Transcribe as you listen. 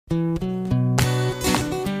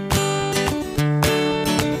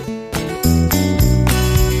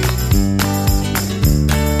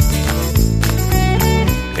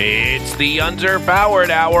the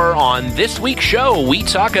Underpowered Hour. On this week's show, we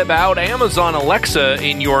talk about Amazon Alexa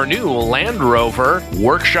in your new Land Rover,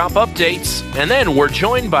 workshop updates, and then we're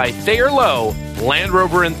joined by Thayer, Land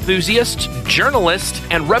Rover enthusiast, journalist,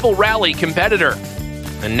 and Rebelle Rally competitor.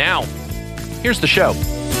 And now, here's the show.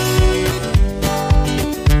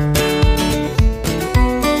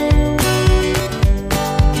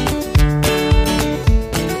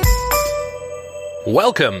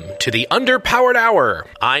 Welcome to the Underpowered Hour.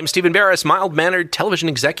 I'm Stephen Barris, mild-mannered television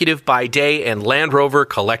executive by day and Land Rover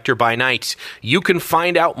collector by night. You can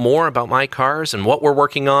find out more about my cars and what we're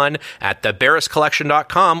working on at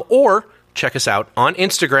thebarriscollection.com or check us out on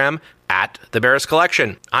Instagram at The Barris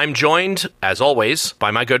Collection. I'm joined, as always,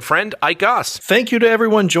 by my good friend, Ike Goss. Thank you to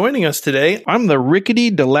everyone joining us today. I'm the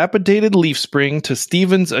rickety, dilapidated leaf spring to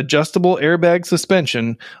Steven's adjustable airbag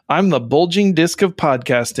suspension. I'm the bulging disc of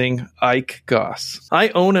podcasting, Ike Goss. I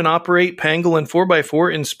own and operate Pangolin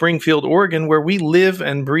 4x4 in Springfield, Oregon, where we live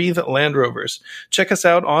and breathe Land Rovers. Check us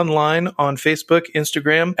out online on Facebook,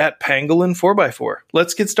 Instagram, at Pangolin 4x4.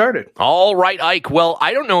 Let's get started. All right, Ike. Well,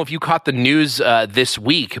 I don't know if you caught the news this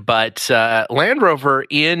week, but Land Rover,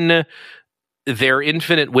 in their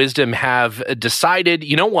infinite wisdom, have decided,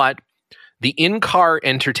 you know what? The in-car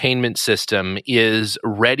entertainment system is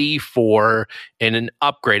ready for an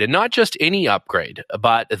upgrade, and not just any upgrade,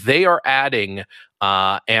 but they are adding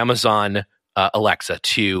Amazon Alexa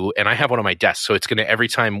to, and I have one on my desk, so it's going to, every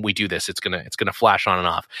time we do this, it's going to flash on and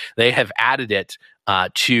off. They have added it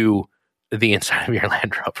to the inside of your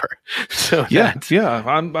Land Rover. So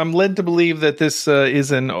I'm led to believe that this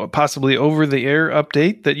is an possibly over-the-air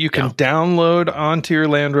update that you can download onto your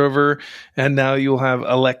Land Rover, and now you'll have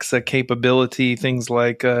Alexa capability, things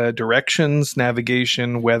like directions,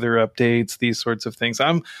 navigation, weather updates, these sorts of things.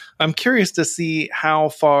 I'm curious to see how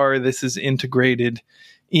far this is integrated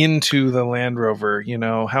into the Land Rover, you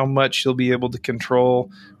know, how much you'll be able to control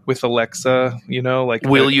with Alexa, you know, like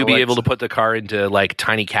will you be able to put the car into like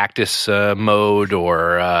tiny cactus mode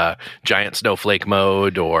or giant snowflake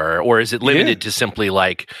mode, or is it limited to simply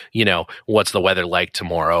like, you know, what's the weather like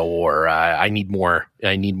tomorrow, or I need more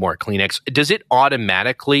Kleenex? Does it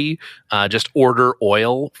automatically just order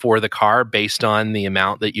oil for the car based on the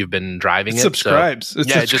amount that you've been driving it? Subscribes. So,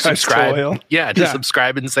 just subscribe. To oil.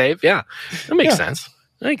 Subscribe and save. Yeah, that makes sense.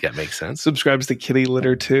 I think that makes sense. Subscribes to kitty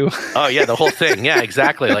litter too. Oh yeah, the whole thing. Yeah,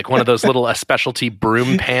 exactly. Like one of those little a specialty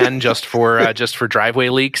broom pan just for driveway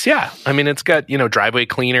leaks. Yeah, I mean it's got, you know, driveway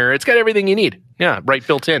cleaner. It's got everything you need. Yeah, right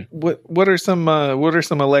built in. What are some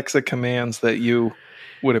Alexa commands that you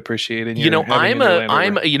would appreciate in your,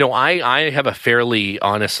 I have a fairly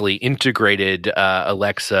honestly integrated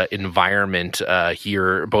Alexa environment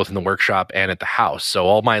here, both in the workshop and at the house. So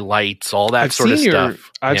all my lights, all that sort of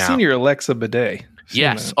stuff. I've seen your Alexa bidet.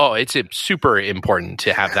 Yes. Oh, it's super important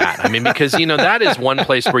to have that. I mean, because, you know, that is one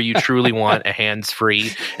place where you truly want a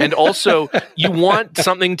hands-free. And also, you want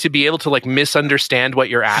something to be able to, like, misunderstand what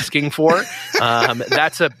you're asking for.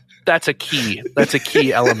 That's a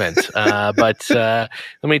key element. But let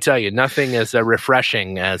me tell you, nothing as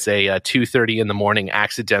refreshing as a 2:30 in the morning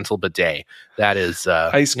accidental bidet. That is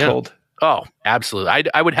ice cold. Oh,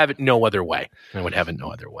 absolutely. I would have it no other way.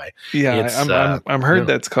 Yeah, I've heard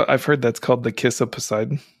that's called the kiss of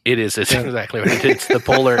Poseidon. It is. It's exactly what it is. It's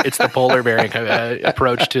the polar bearing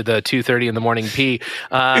approach to the 2:30 in the morning pee.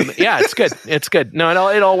 Yeah, it's good. It's good. No,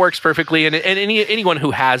 it all works perfectly. And anyone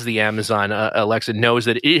who has the Amazon Alexa knows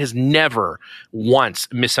that it has never once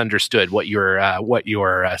misunderstood what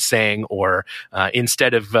you're saying, or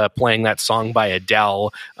instead of playing that song by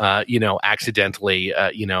Adele, accidentally,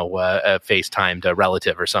 FaceTimed a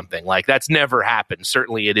relative or something. Like, that's never happened.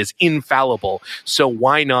 Certainly, it is infallible. So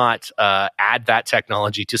why not add that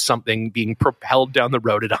technology to something being propelled down the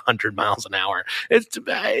road at 100 miles an hour? It's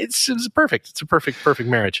perfect. It's a perfect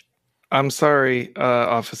marriage. I'm sorry,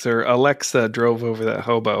 officer. Alexa drove over that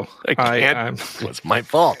hobo. It was my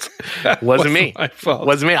fault. Wasn't me. My fault.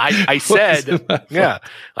 Wasn't me. I said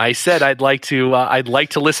I'd like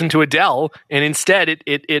to listen to Adele, and instead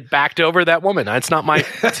it backed over that woman. It's not my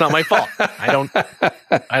fault. I don't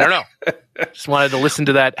know. Just wanted to listen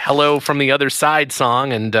to that "Hello from the Other Side"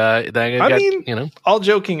 song, and all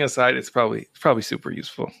joking aside, it's probably super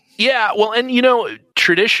useful. Yeah, well, and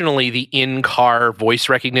traditionally the in-car voice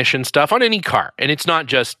recognition stuff on any car, and it's not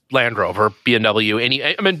just Land Rover, BMW.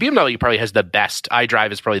 BMW probably has the best.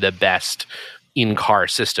 iDrive is probably the best in-car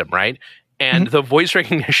system, right? And the voice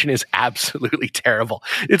recognition is absolutely terrible.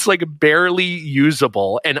 It's like barely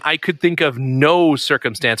usable. And I could think of no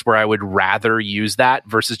circumstance where I would rather use that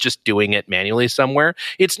versus just doing it manually somewhere.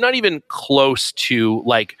 It's not even close to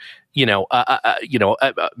like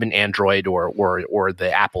an Android or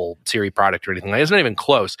the Apple Siri product or anything like that. It's not even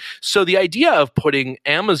close. So the idea of putting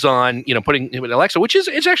Amazon, putting Alexa, which is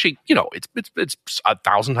it's actually, it's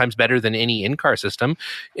 1,000 times better than any in-car system.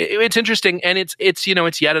 It's interesting, and it's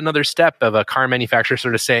yet another step of a car manufacturer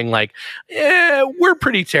sort of saying like, we're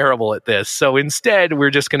pretty terrible at this, so instead we're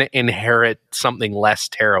just going to inherit something less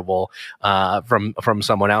terrible from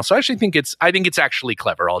someone else. So I actually think it's actually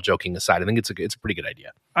clever. All joking aside, I think it's a pretty good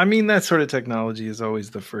idea. I mean, that sort of technology is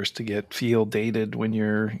always the first to get field dated when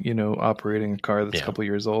you're, operating a car that's a couple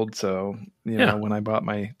years old. So, when I bought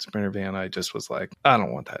my Sprinter van, I just was like, I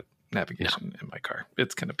don't want that navigation in my car.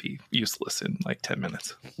 It's going to be useless in like 10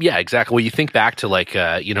 minutes. Yeah, exactly. Well, you think back to like,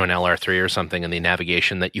 an LR3 or something and the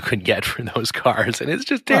navigation that you could get for those cars, and it's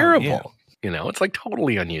just terrible. Yeah. It's like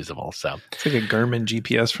totally unusable. So it's like a Garmin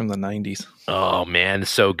GPS from the 90s. Oh man,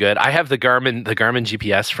 so good. I have the Garmin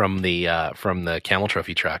GPS from the Camel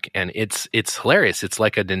Trophy truck, and it's hilarious. It's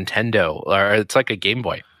like a Nintendo, or it's like a Game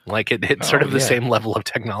Boy. Like it's sort of the same level of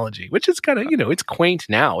technology, which is kind of, it's quaint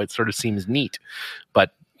now. It sort of seems neat,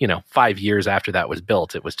 but 5 years after that was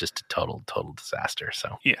built, it was just a total disaster.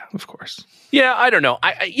 So yeah, of course. Yeah, I don't know.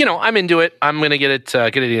 I'm into it. I'm gonna get it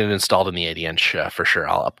installed in the 80-inch for sure.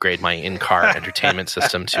 I'll upgrade my in-car entertainment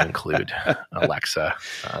system to include Alexa.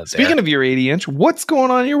 Speaking of your 80-inch, what's going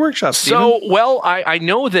on in your workshop, Steven? So, well, I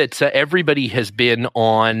know that everybody has been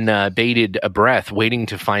on bated breath, waiting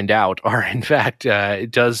to find out. Or in fact,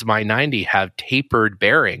 does my 90 have tapered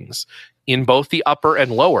bearings in both the upper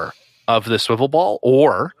and lower of the swivel ball,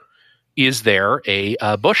 or is there a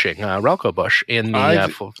bushing, Relco bush in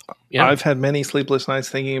the? I've had many sleepless nights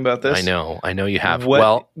thinking about this. I know you have.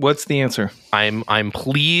 What's the answer? I'm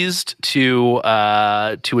pleased to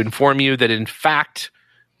inform you that in fact,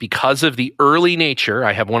 because of the early nature,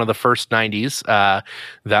 I have one of the first 90s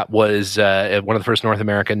that was one of the first North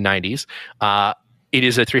American 90s. It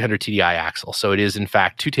is a 300 TDI axle, so it is in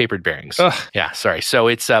fact two tapered bearings. Ugh. Yeah, sorry. So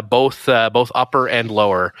it's both upper and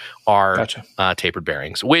lower are tapered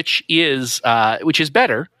bearings, which is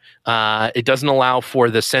better. It doesn't allow for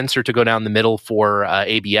the sensor to go down the middle for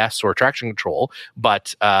ABS or traction control,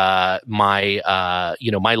 but my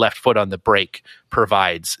left foot on the brake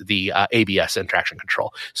provides the ABS and traction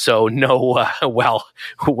control. So no,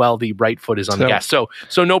 while the right foot is on the gas. So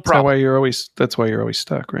no problem. That's why you're always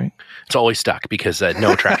stuck, right? It's always stuck because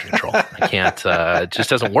no traction control. I can't. It just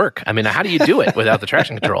doesn't work. I mean, how do you do it without the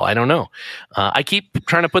traction control? I don't know. I keep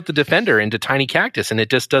trying to put the Defender into Tiny Cactus, and it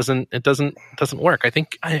just doesn't work. I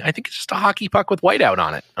think it's just a hockey puck with whiteout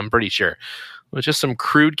on it. I'm pretty sure. With just some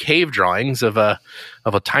crude cave drawings of a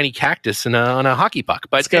tiny cactus on a hockey puck,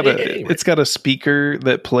 but it's got a speaker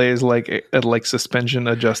that plays like suspension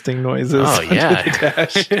adjusting noises. Oh yeah,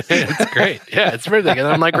 it's great. Yeah, it's everything, and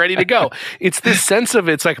I'm like ready to go. It's this sense of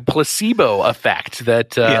it's like a placebo effect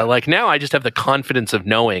that like now I just have the confidence of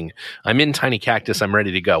knowing I'm in Tiny Cactus. I'm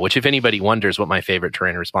ready to go. Which, if anybody wonders what my favorite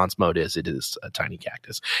terrain response mode is, it is a Tiny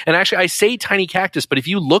Cactus. And actually, I say Tiny Cactus, but if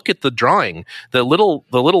you look at the drawing, the little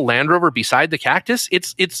Land Rover beside the cactus,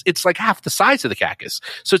 it's like half the size of the cactus.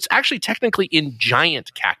 So it's actually technically in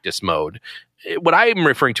giant cactus mode. What I'm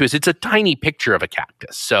referring to is it's a tiny picture of a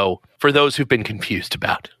cactus. So for those who've been confused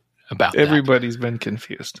about everybody's been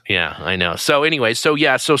confused. Yeah, I know. So anyway, so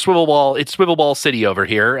Swivel Ball City over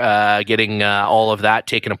here, getting all of that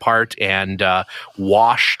taken apart and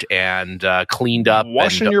washed and cleaned up.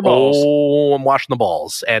 Washing your balls. Oh, I'm washing the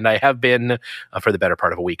balls. And I have been for the better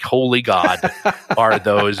part of a week. Holy God, are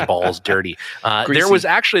those balls dirty. There was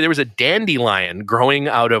a dandelion growing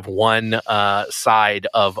out of one side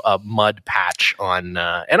of a mud patch on,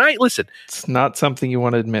 and listen. It's not something you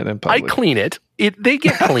want to admit in public. I clean it. They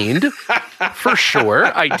get cleaned for sure.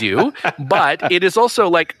 I do, but it is also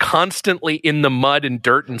like constantly in the mud and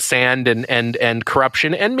dirt and sand and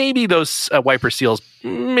corruption. And maybe those wiper seals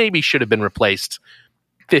maybe should have been replaced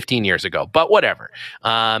 15 years ago, but whatever.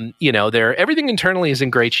 Everything internally is in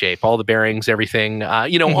great shape. All the bearings, everything.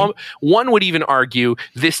 One would even argue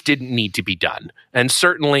this didn't need to be done. And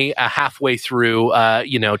certainly halfway through,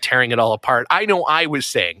 tearing it all apart, I know I was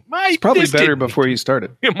saying, it's probably better before you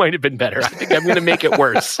started. It might have been better. I think I'm going to make it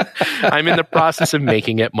worse. I'm in the process of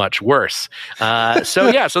making it much worse.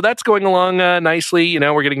 So that's going along nicely.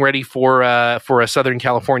 We're getting ready for a Southern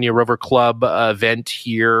California Rover Club event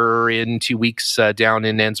here in 2 weeks down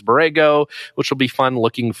in Anza Borrego, which will be fun.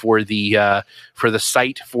 Looking for the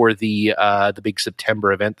site for the big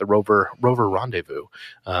September event, the Rover Rendezvous,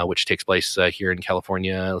 which takes place here in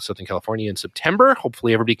California, Southern California, in September.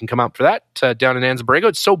 Hopefully, everybody can come out for that down in Anza Borrego.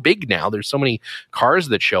 It's so big now. There's so many cars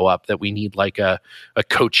that show up that we need like a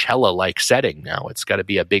Coachella like setting now. It's got to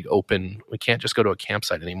be a big open. We can't just go to a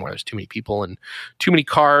campsite anymore. There's too many people and too many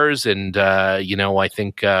cars. And I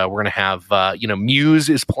think we're gonna have Muse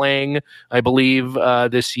is playing, I believe,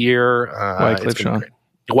 this year. Wycliffe, Sean.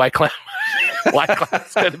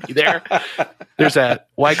 Wycliffe's going to be there. There's a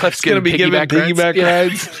Wycliffe's going to be giving piggyback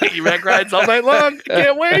rides. Piggyback rides all night long.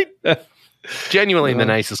 Can't wait. Genuinely the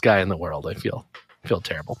nicest guy in the world. I feel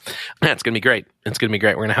terrible. It's going to be great. It's going to be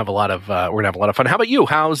great. We're going to have a lot of fun. How about you?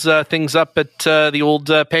 How's things up at the old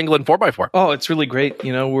Pangolin 4x4? Oh, it's really great.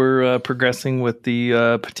 We're progressing with the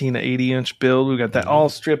Patina 80-inch build. We got that all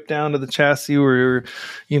stripped down to the chassis. We're,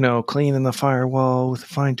 cleaning the firewall with a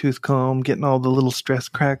fine-tooth comb, getting all the little stress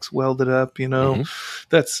cracks welded up.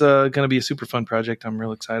 That's going to be a super fun project. I'm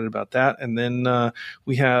real excited about that. And then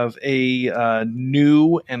we have a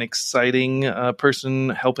new and exciting person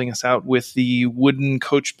helping us out with the wooden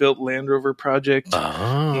coach-built Land Rover project.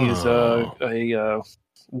 Oh. He's a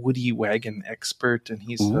woody wagon expert, and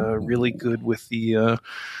he's really good with the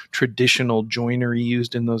traditional joinery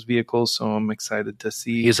used in those vehicles. So I'm excited to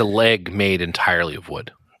see. He has a leg made entirely of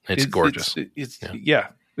wood. It's gorgeous. It's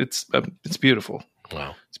beautiful.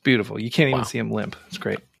 Wow, it's beautiful. You can't even see him limp. It's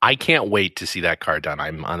great. I can't wait to see that car done.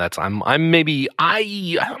 I'm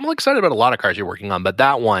excited about a lot of cars you're working on, but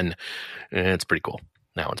that one, it's pretty cool.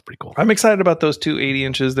 That one's pretty cool. I'm excited about those two 80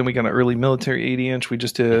 inches. Then we got an early military 80 inch. We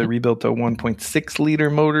just rebuilt a 1.6 liter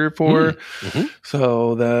motor for. Mm-hmm.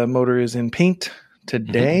 So the motor is in paint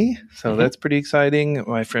today. So that's pretty exciting.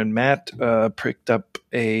 My friend Matt picked up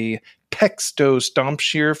a Pexto stomp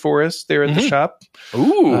shear for us there at the shop.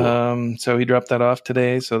 Ooh. So he dropped that off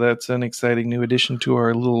today. So that's an exciting new addition to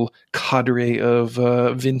our little cadre of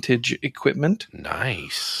vintage equipment.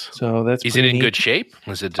 Nice. So that's Is it in neat. good shape?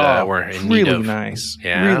 Was it we're in really need of... nice.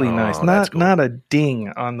 Yeah. Really nice. Cool. Not a ding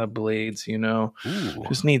on the blades, Ooh.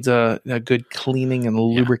 Just needs a good cleaning and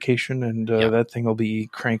lubrication, and that thing will be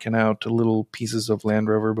cranking out little pieces of Land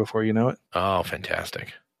Rover before you know it. Oh,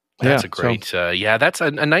 fantastic. That's a great, that's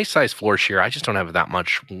a nice size floor shear. I just don't have that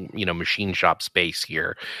much, machine shop space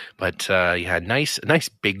here. But nice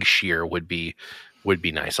big shear would be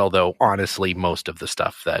nice. Although honestly, most of the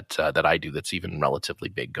stuff that I do that's even relatively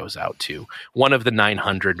big goes out to one of the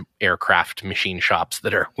 900 aircraft machine shops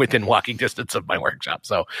that are within walking distance of my workshop.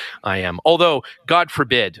 So I am. Although God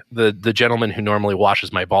forbid, the gentleman who normally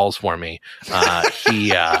washes my balls for me,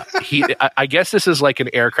 I guess this is like an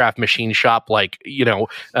aircraft machine shop, like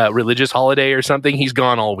religious holiday or something. He's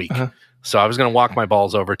gone all week. So I was going to walk my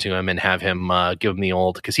balls over to him and have him give him the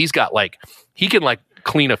old, because he's got he can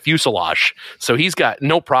clean a fuselage, so he's got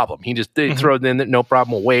no problem. He just throw it in, no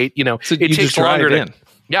problem. Will wait. So it takes longer to.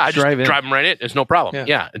 Yeah, I just drive him right in. There's no problem.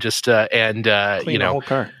 Yeah, just clean the whole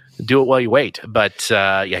car. Do it while you wait. But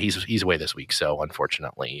he's away this week, so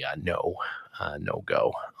unfortunately, no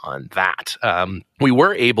go on that. We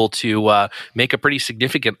were able to make a pretty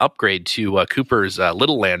significant upgrade to Cooper's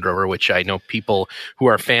little Land Rover, which I know people who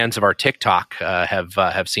are fans of our TikTok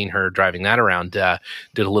have seen her driving that around. Did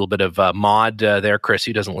a little bit of mod there. Chris,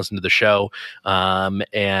 who doesn't listen to the show,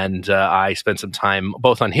 and I spent some time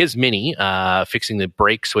both on his Mini fixing the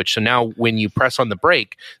brake switch. So now when you press on the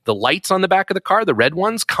brake, the lights on the back of the car, the red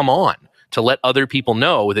ones, come on to let other people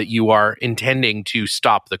know that you are intending to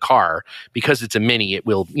stop the car. Because it's a Mini, it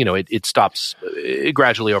will, it stops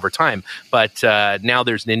gradually over time. But now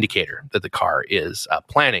there's an indicator that the car is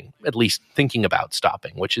planning, at least thinking about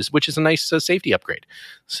stopping, which is a nice safety upgrade.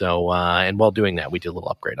 So, and while doing that, we did a little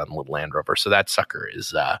upgrade on the little Land Rover. So that sucker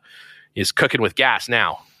is cooking with gas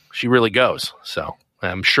now. She really goes. So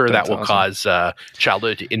I'm sure that will cause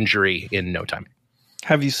childhood injury in no time.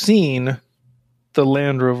 Have you seen the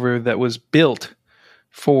Land Rover that was built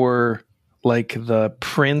for the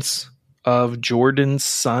Prince of Jordan's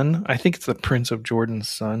son? I think it's the Prince of Jordan's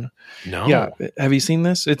son. No. Yeah. Have you seen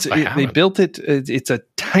this? They built it. It's a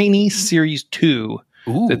tiny Series 2.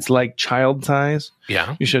 Ooh. It's like child size.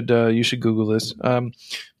 Yeah. You should Google this.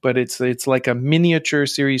 But it's like a miniature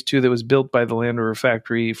Series 2 that was built by the Land Rover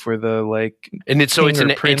factory for the and it's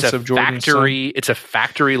Prince of Jordan's factory. son. It's a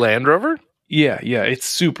factory Land Rover. Yeah, it's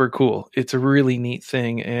super cool. It's a really neat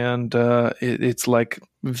thing, and it's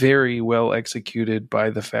very well executed by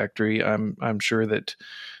the factory. I'm sure that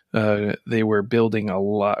they were building a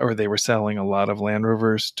lot, or they were selling a lot of Land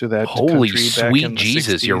Rovers to that Holy country sweet back in the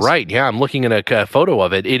Jesus, 60s. You're right. Yeah, I'm looking at a photo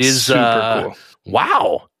of it. It is super cool.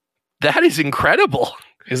 Wow, that is incredible.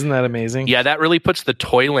 Isn't that amazing? Yeah, that really puts the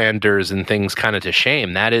Toylanders and things kind of to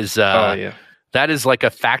shame. That is, that is like a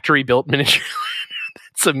factory-built miniature.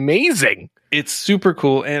 It's amazing. It's super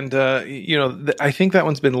cool, and I think that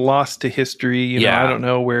one's been lost to history. You know, I don't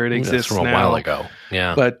know where it exists from now. A while ago.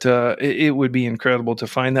 Yeah, but it would be incredible to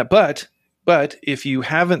find that. But if you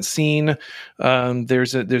haven't seen,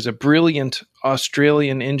 there's a brilliant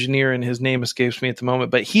Australian engineer, and his name escapes me at the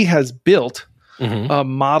moment, but he has built a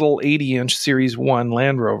model 80-inch Series 1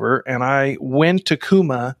 Land Rover, and I went to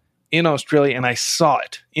Cooma in Australia and I saw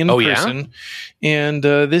it in person. Yeah? And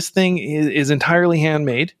this thing is entirely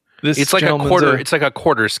handmade. It's like a quarter. It's like a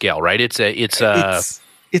quarter scale, right? It's a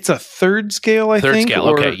third scale, I think. Third scale,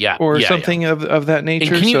 okay, or something of that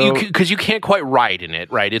nature. Because you can't quite ride in it,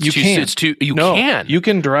 right? You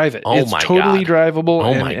can drive it. It's totally drivable.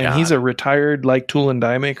 And he's a retired tool and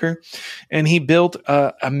die maker, and he built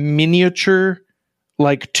a miniature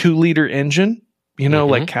 2-liter engine. You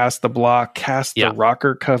know, cast the block, cast the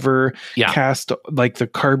rocker cover, cast the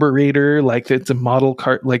carburetor, it's a model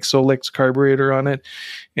Solex carburetor on it,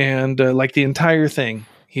 and the entire thing.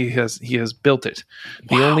 He has built it.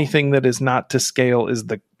 The only thing that is not to scale is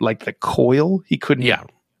the coil. He couldn't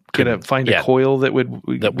find a coil that would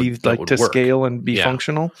be to scale and be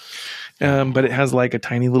functional. But it has a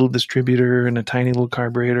tiny little distributor and a tiny little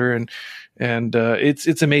carburetor, and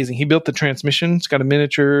it's amazing. He built the transmission. It's got a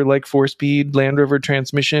miniature 4-speed Land Rover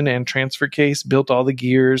transmission and transfer case. Built all the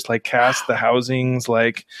gears, cast the housings,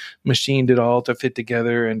 machined it all to fit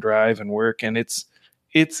together and drive and work. And it's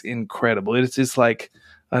incredible. It's just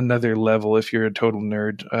another level. If you're a total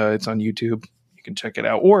nerd, it's on YouTube. You can check it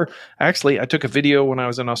out. Or actually, I took a video when I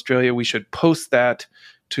was in Australia. We should post that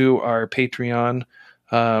to our Patreon.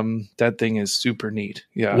 That thing is super neat.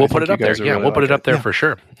 Yeah, we'll put it up there. Yeah, we'll put it up there for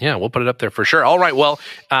sure. Yeah, we'll put it up there for sure. All right. Well,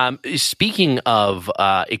 speaking of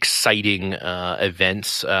exciting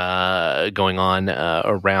events going on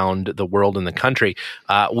around the world and the country,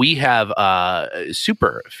 we have a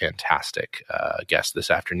super fantastic guest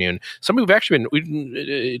this afternoon. Somebody we've actually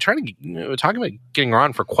been talking about getting her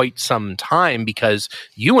on for quite some time, because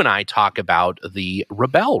you and I talk about the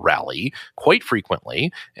Rebelle rally quite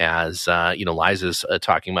frequently, as Liza's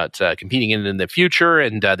talking about competing in the future,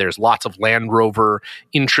 and there's lots of Land Rover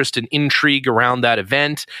interest and intrigue around that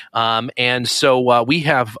event. And so we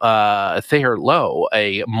have Thayer Lowe,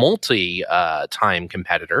 a multi-time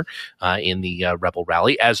competitor in the Rebelle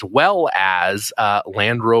Rally, as well as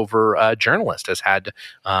Land Rover journalist, has had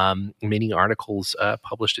many articles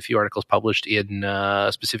published, a few articles published in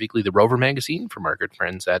specifically the Rover magazine from our good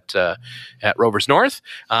friends at Rovers North.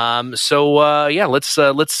 Let's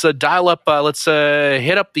dial up. Let's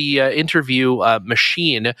hit up the interview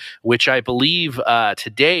machine, which I believe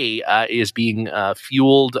today is being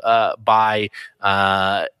fueled by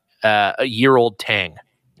a year-old Tang,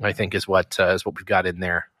 I think is what we've got in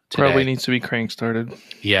there today. Probably needs to be crank started.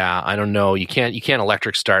 Yeah, I don't know. You can't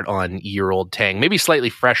electric start on year-old Tang. Maybe slightly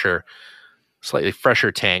fresher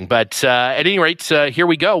Tang. But at any rate, here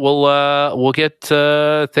we go. We'll get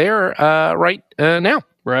there right now.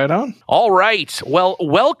 Right on. All right. Well,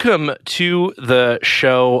 welcome to the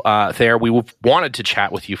show, Thayer. We wanted to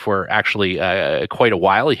chat with you for actually quite a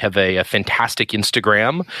while. You have a fantastic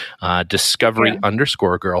Instagram,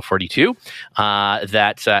 discovery_girl42,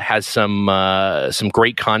 that has some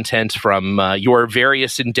great content from your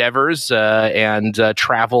various endeavors and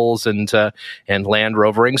travels and Land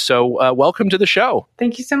Rovering. So welcome to the show.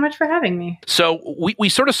 Thank you so much for having me. So we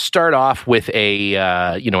sort of start off with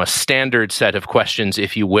a standard set of questions,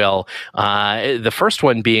 if you will. The first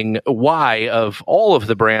one being, why, of all of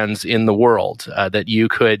the brands in the world that you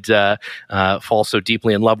could fall so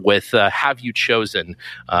deeply in love with, have you chosen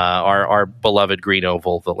our beloved green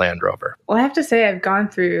oval, the Land Rover? Well, I have to say I've gone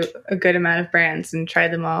through a good amount of brands and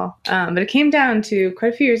tried them all. But it came down to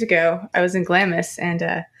quite a few years ago. I was in Glamis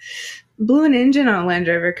and blew an engine on a Land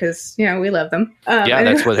Rover because, we love them.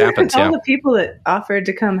 That's what happens. All the people that offered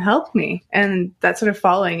to come help me, and that sort of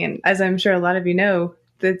following. And as I'm sure a lot of you know,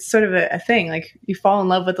 it's sort of a thing. You fall in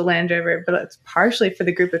love with the Land Rover, but it's partially for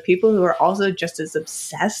the group of people who are also just as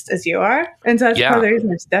obsessed as you are. And so that's part of the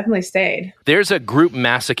reason it's definitely stayed. There's a group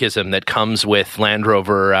masochism that comes with Land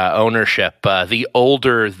Rover ownership. The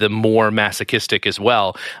older, the more masochistic as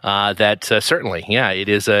well. That certainly, it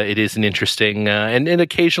is an interesting, and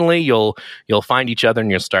occasionally you'll find each other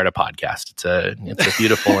and you'll start a podcast. It's a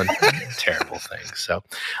beautiful and terrible thing.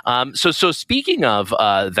 So speaking of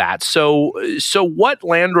that, so what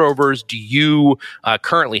Land Rovers do you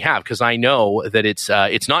currently have? Because I know that it's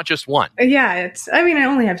not just one. Yeah, I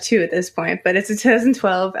only have two at this point, but it's a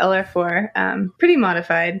 2012 LR4, pretty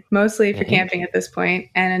modified, mostly for camping at this point,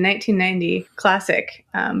 and a 1990 classic.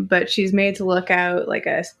 But she's made to look out like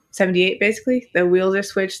a 78, basically. The wheels are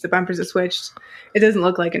switched, the bumpers are switched. It doesn't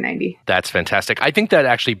look like a 90. That's fantastic. I think that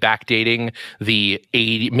actually backdating the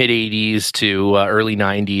mid-80s to early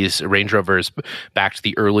 90s Range Rovers back to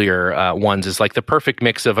the earlier ones is like the perfect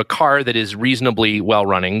mix of a car that is reasonably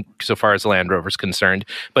well-running so far as the Land Rover is concerned,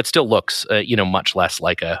 but still looks, much less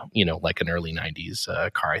like like an early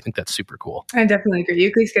 90s car. I think that's super cool. I definitely agree. You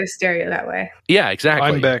at least get a stereo that way. Yeah, exactly.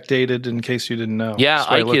 I'm backdated in case you didn't know. Yeah,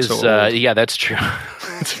 Ike is, yeah, that's true.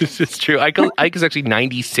 It's true. Ike is actually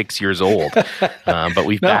 96 years old, but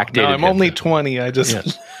we've backdated him. I'm only 20. I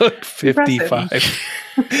just look 55.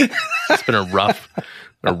 It's been a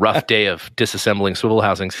rough day of disassembling swivel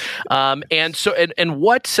housings. And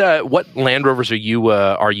what Land Rovers are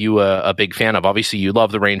you a big fan of? Obviously, you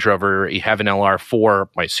love the Range Rover. You have an LR4.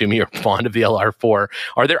 I assume you're fond of the LR4.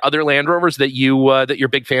 Are there other Land Rovers that you're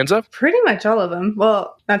big fans of? Pretty much all of them.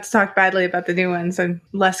 Well, not to talk badly about the new ones and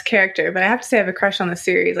less character, but I have to say I have a crush on the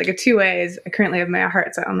series. Like a 2A I currently have my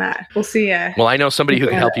heart set on that. We'll see. Well, I know somebody who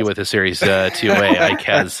can help you with a series 2A. Ike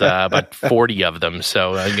has about 40 of them.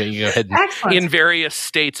 So you go ahead in various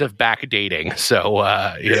states of backdating. So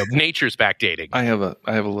nature's backdating. I have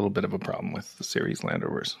a little bit of a problem with the series Land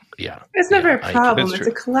Rovers. Yeah, it's never a problem. It's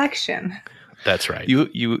a collection. That's right.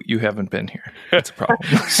 You haven't been here. That's a problem.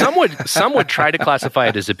 some would try to classify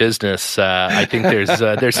it as a business. I think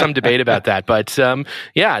there's some debate about that, but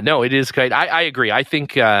it is great. I agree. I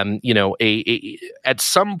think at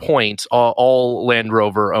some point all Land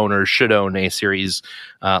Rover owners should own a series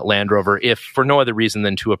Land Rover, if for no other reason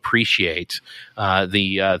than to appreciate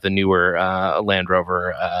the newer Land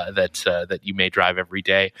Rover that you may drive every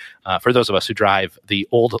day. For those of us who drive the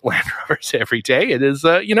old Land Rovers every day, it is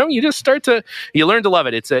you just start to. You learn to love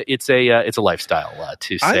it. It's a lifestyle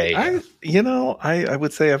to say. I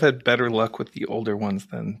would say I've had better luck with the older ones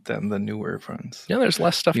than the newer ones. Yeah, there's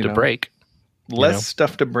less stuff to break. Less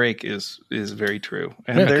stuff to break is very true.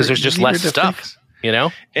 And because there's just less stuff.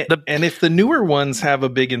 And if the newer ones have a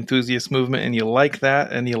big enthusiast movement, and you like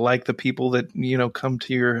that, and you like the people that come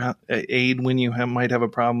to your aid when you might have a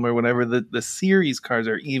problem or whatever, the series cars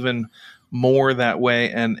are even more that way,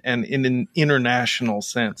 and in an international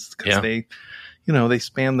sense, because they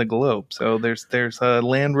span the globe. So there's a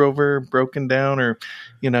Land Rover broken down or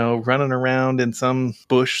running around in some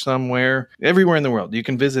bush somewhere, everywhere in the world. You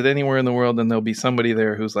can visit anywhere in the world, and there'll be somebody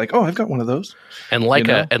there who's like, "Oh, I've got one of those." And like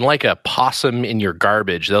a possum in your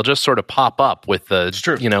garbage, they'll just sort of pop up with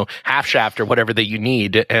the half shaft or whatever that you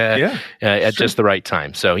need at just the right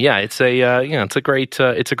time. So it's a great.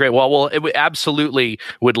 Well, we absolutely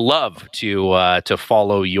would love to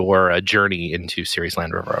follow your journey into series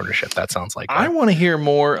Land Rover ownership. That sounds like I want to hear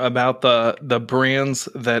more about the brands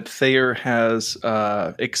that Thayer has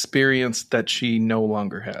experienced that she no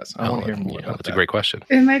longer has. I want to hear more about that. That's a great question.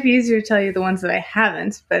 It might be easier to tell you the ones that I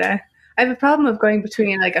haven't, but I have a problem of going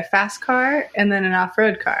between like a fast car and then an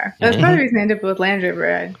off-road car. That's part of the reason I ended up with Land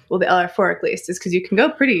Rover, the LR4 at least, is because you can go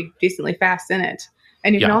pretty decently fast in it.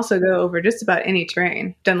 And you can also go over just about any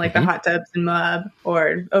terrain, done like the hot tubs in Moab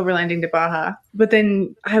or overlanding to Baja. But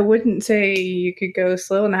then I wouldn't say you could go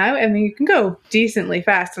slow on the highway. I mean, you can go decently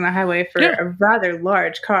fast on the highway for a rather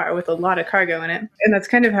large car with a lot of cargo in it. And that's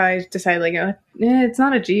kind of how I decided, it's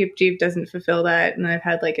not a Jeep. Jeep doesn't fulfill that. And then I've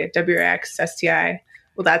had like a WRX STI.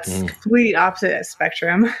 Well, that's complete opposite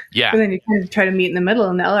spectrum. Yeah. But then you kind of try to meet in the middle,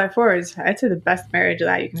 and the LR4 is, I'd say, the best marriage of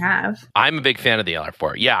that you can have. I'm a big fan of the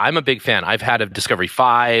LR4. Yeah, I'm a big fan. I've had a Discovery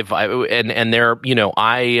 5, and they're,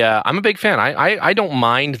 I'm a big fan. I don't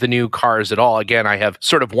mind the new cars at all. Again, I have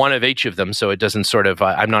sort of one of each of them, so it doesn't sort of,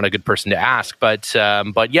 I'm not a good person to ask. But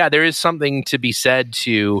yeah, there is something to be said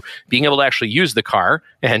to being able to actually use the car,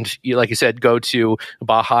 and like you said, go to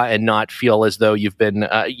Baja and not feel as though you've been,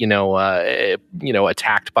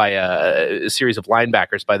 attacked by a series of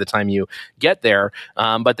linebackers by the time you get there.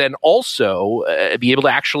 But then also be able to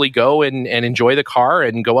actually go and enjoy the car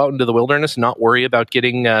and go out into the wilderness and not worry about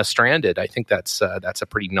getting stranded. I think that's a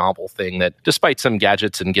pretty novel thing that, despite some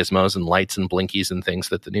gadgets and gizmos and lights and blinkies and things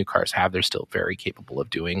that the new cars have, they're still very capable of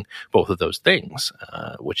doing both of those things,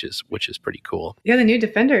 which is pretty cool. Yeah, the new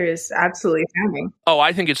Defender is absolutely astounding. Oh,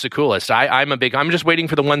 I think it's the coolest. I'm just waiting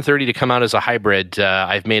for the 130 to come out as a hybrid.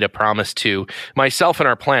 I've made a promise to myself myself and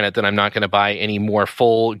our planet that I'm not going to buy any more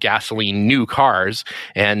full gasoline new cars.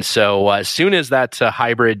 And so as soon as that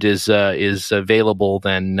hybrid is available,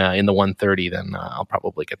 then in the 130, then I'll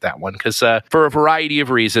probably get that one because for a variety of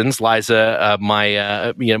reasons, Liza,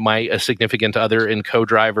 my significant other and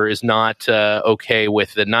co-driver is not okay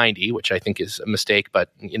with the 90, which I think is a mistake, but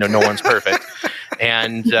no one's perfect.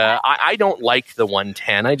 And I don't like the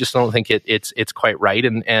 110. I just don't think it's quite right.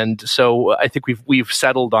 And so I think we've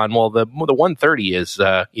settled on the 130 is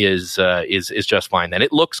just fine. Then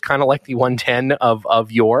it looks kind of like the 110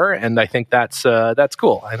 of yore, and I think that's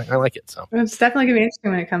cool. I like it. So it's definitely gonna be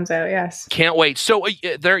interesting when it comes out. Yes, can't wait. So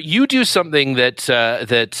there you do something that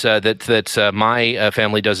my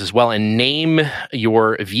family does as well, and name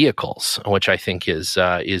your vehicles, which I think is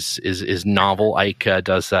novel. Ike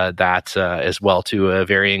does that as well to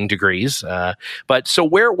varying degrees. But so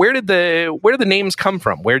where did the names come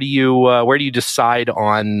from? Where do you decide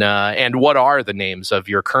on and what are the names of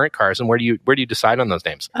your current cars, and where do you decide on those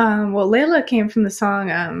names? Well, Layla came from the song,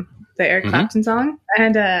 the Eric Clapton song,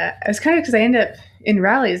 and it's kind of because I end up in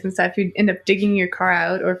rallies and stuff. You end up digging your car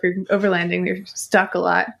out, or if you're overlanding, you're stuck a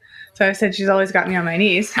lot. So I said she's always got me on my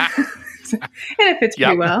knees, and it fits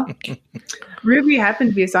pretty well. Ruby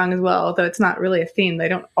happened to be a song as well, although it's not really a theme. They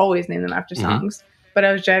don't always name them after songs. But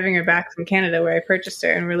I was driving her back from Canada where I purchased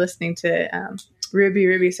her, and we're listening to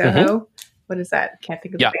Ruby Soho. What is that? Can't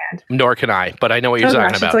think of the band. Nor can I, but I know what you're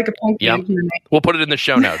talking about. It's like a punk band. We'll put it in the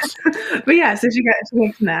show notes. But yeah, so she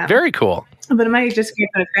came from that. Very cool. But I just came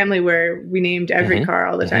from a family where we named every car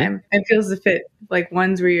all the time. It feels as if it like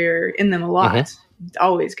ones where you're in them a lot.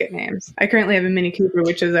 Always get names. I currently have a Mini Cooper,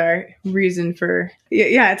 which is our reason for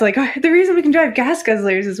it's like the reason we can drive gas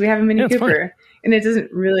guzzlers is we have a Mini Cooper. Fun. And it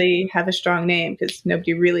doesn't really have a strong name because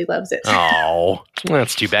nobody really loves it. Oh,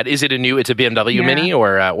 that's too bad. Is it it's a BMW Mini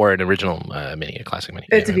or an original Mini, a classic Mini?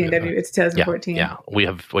 It's a BMW. It's 2014. Yeah.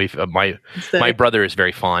 My brother is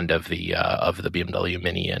very fond of the BMW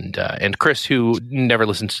Mini, and Chris, who never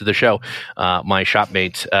listens to the show, my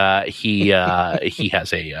shopmate, he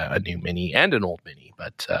has a new Mini and an old Mini,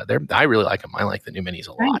 but I really like them. I like the new Minis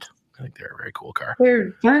a lot. I think they're a very cool car.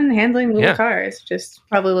 They're fun handling little cars. Just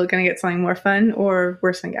probably going to get something more fun or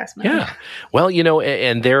worse than gas money. Yeah. Well,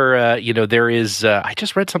 and there is. I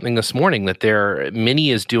just read something this morning that Mini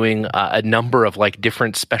is doing a number of like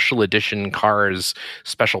different special edition cars,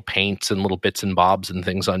 special paints and little bits and bobs and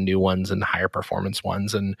things on new ones and higher performance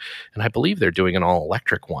ones, and I believe they're doing an all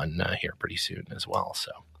electric one here pretty soon as well. So.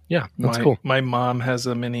 Yeah, that's cool. My mom has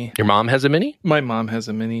a Mini. Your mom has a Mini? My mom has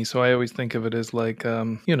a Mini, so I always think of it as like,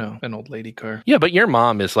 an old lady car. Yeah, but your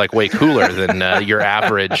mom is like way cooler than your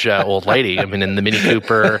average old lady. I mean, in the Mini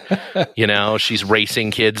Cooper, she's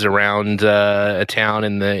racing kids around a town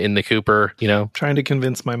in the Cooper, Trying to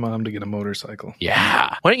convince my mom to get a motorcycle.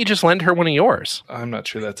 Yeah. Why don't you just lend her one of yours? I'm not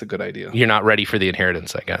sure that's a good idea. You're not ready for the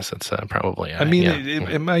inheritance, I guess. That's probably...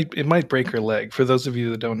 it might break her leg. For those of you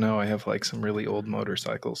that don't know, I have like some really old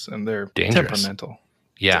motorcycles. And they're temperamental.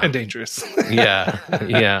 Yeah. And dangerous. Yeah.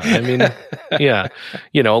 I mean, yeah.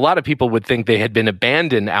 A lot of people would think they had been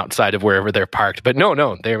abandoned outside of wherever they're parked, but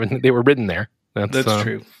no, they were ridden there. That's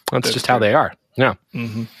true. That's just true. How they are. Yeah.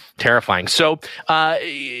 Mm-hmm. Terrifying. So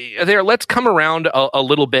let's come around a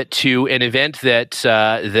little bit to an event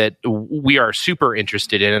that we are super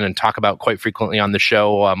interested in and talk about quite frequently on the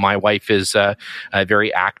show. My wife is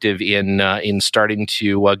very active in starting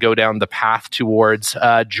to go down the path towards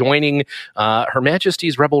joining Her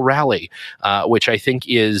Majesty's Rebelle Rally, which I think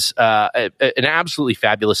is an absolutely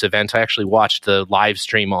fabulous event. I actually watched the live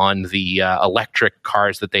stream on the electric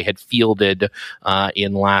cars that they had fielded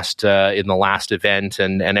in the last event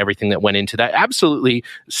and everything that went into that. Absolutely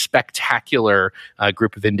spectacular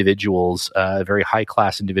group of individuals, very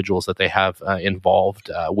high-class individuals that they have involved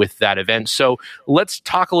with that event. So let's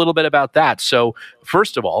talk a little bit about that. So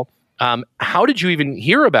first of all, how did you even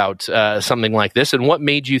hear about something like this, and what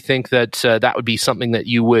made you think that that would be something that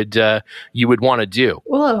you would want to do?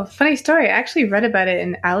 Well, funny story. I actually read about it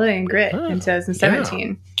in Alloy and Grit in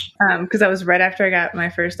 2017 because that was right after I got my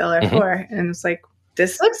first LR4, and it's like,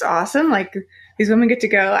 this looks awesome. Like, these women get to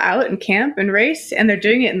go out and camp and race, and they're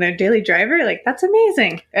doing it in their daily driver. Like, that's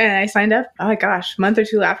amazing. And I signed up, oh my gosh, a month or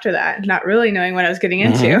two after that, not really knowing what I was getting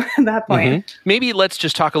into at that point. Maybe let's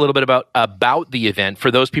just talk a little bit about the event. For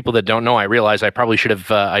those people that don't know, I realize I probably should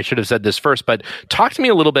have said this first, but talk to me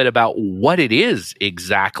a little bit about what it is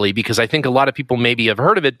exactly, because I think a lot of people maybe have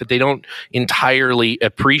heard of it, but they don't entirely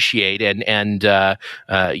appreciate. And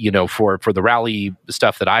for the rally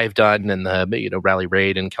stuff that I've done and the Rally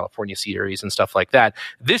Raid and California Series and stuff stuff like that.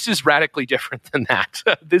 This is radically different than that.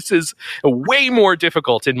 This is way more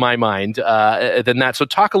difficult in my mind than that. So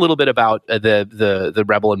talk a little bit about the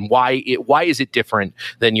Rebelle and why is it different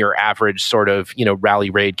than your average sort of, Rally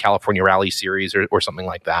Raid, California Rally Series or something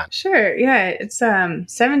like that? Sure. Yeah. It's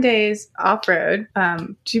 7 days off-road,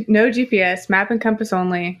 no GPS, map and compass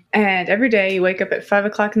only. And every day you wake up at 5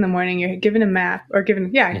 o'clock in the morning, you're given a map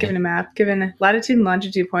given a map, given latitude and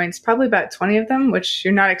longitude points, probably about 20 of them, which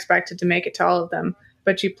you're not expected to make it to all of them.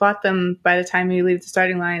 But you plot them by the time you leave the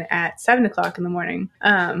starting line at 7 o'clock in the morning.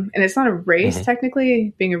 And it's not a race,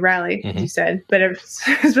 technically, being a rally, as you said. But it's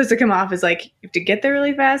supposed to come off as like, you have to get there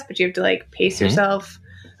really fast, but you have to like pace yourself.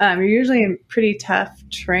 You're usually in pretty tough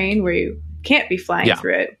terrain where you can't be flying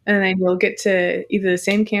through it. And then you'll get to either the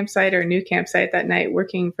same campsite or a new campsite that night,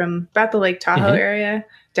 working from about the Lake Tahoe area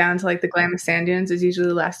down to like the Glamis Sand Dunes is usually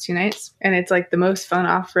the last 2 nights. And it's like the most fun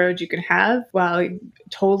off-road you can have while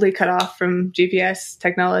totally cut off from GPS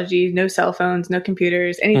technology, no cell phones, no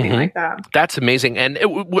computers, anything like that. That's amazing. And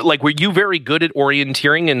were you very good at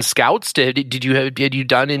orienteering in Scouts? Had you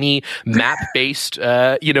done any map-based,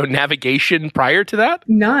 navigation prior to that?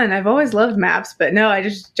 None. I've always loved maps, but no, I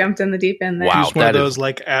just jumped in the deep end there. Wow. Just one of those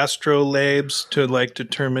like astrolabes to like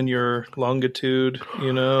determine your longitude,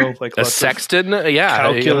 like a sextant.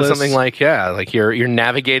 Yeah. Something like you're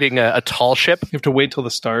navigating a tall ship. You have to wait till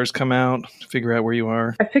the stars come out to figure out where you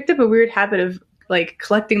are. I picked up a weird habit of like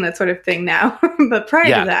collecting that sort of thing now, but prior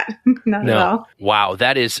to that, not at all. Wow,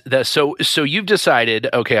 so you've decided,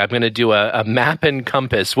 okay, I'm going to do a map and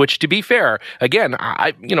compass, which, to be fair, again,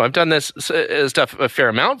 I've done this stuff a fair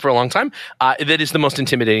amount for a long time. That is the most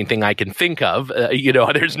intimidating thing I can think of.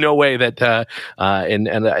 There's no way that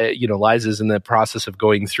Liza's in the process of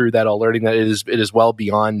going through that, all learning that it is well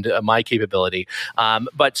beyond my capability.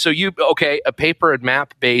 But so a paper and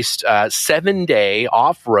map based 7-day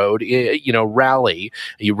off road, rally.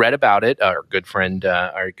 You read about it. Our good friend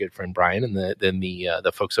Brian, and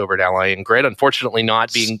the folks over at Ally and Grid. Unfortunately,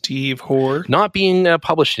 not being Steve Hoare, not being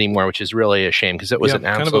published anymore, which is really a shame because it was an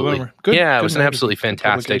absolutely it was an absolutely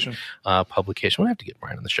fantastic publication. We'll have to get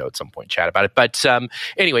Brian on the show at some point, chat about it. But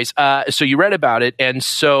anyways, so you read about it, and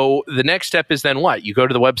so the next step is then what? You go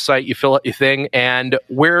to the website, you fill out your thing, and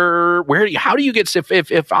how do you get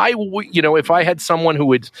if I had someone who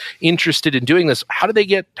was interested in doing this, how do they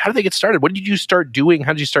get started? What did you start doing?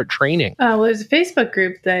 How did you start training? Well, there's a Facebook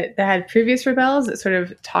group that had previous Rebelles that sort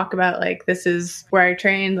of talk about like, this is where I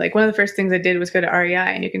trained. Like one of the first things I did was go to REI,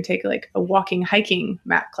 and you can take like a walking hiking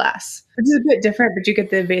map class, which is a bit different, but you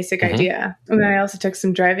get the basic idea. And then I also took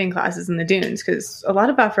some driving classes in the dunes because a lot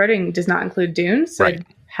of off-roading does not include dunes. So I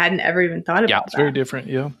hadn't ever even thought about that. It's very different.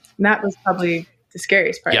 Yeah. And that was probably the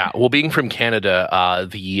scariest part. Yeah, well, being from Canada,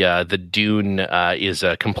 the dune is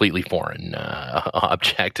a completely foreign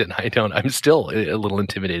object, and I'm still a little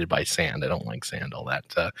intimidated by sand. I don't like sand all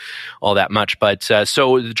that much. But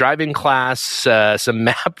so the driving class, some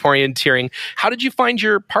map orienteering. How did you find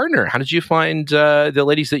your partner? How did you find the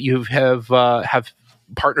ladies that you have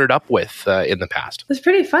partnered up with in the past? It was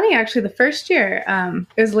pretty funny, actually. The first year,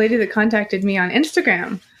 it was a lady that contacted me on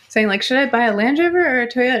Instagram, saying, like, should I buy a Land Rover or a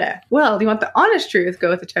Toyota? Well, you want the honest truth, go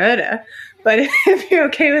with a Toyota. But if you're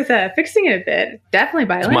okay with fixing it a bit, definitely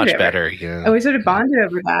buy a Land Rover. It's much better, yeah. And we sort of bonded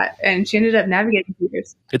over that, and she ended up navigating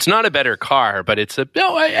years. It's not a better car, but I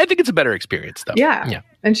think it's a better experience, though. Yeah.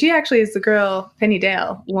 And she actually is the girl, Penny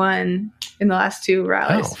Dale, won in the last 2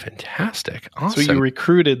 rallies. Oh, fantastic. Awesome. So you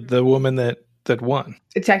recruited the woman that won.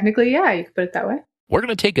 Technically, yeah, you could put it that way. We're going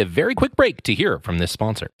to take a very quick break to hear from this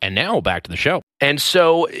sponsor. And now back to the show. And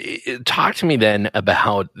so talk to me then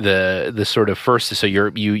about the sort of first, so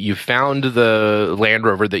you found the Land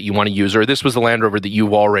Rover that you want to use, or this was the Land Rover that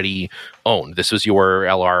you already owned. This was your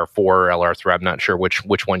LR4, LR3. I'm not sure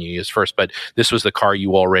which one you used first, but this was the car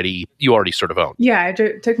you already sort of owned. Yeah, I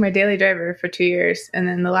took my daily driver for 2 years, and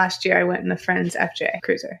then the last year I went in a friend's FJ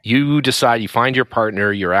Cruiser. You decide, you find your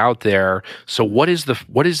partner, you're out there. So what is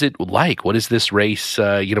it like? What is this race?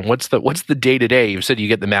 What's the day to day? You said you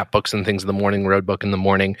get the map books and things in the morning, road book in the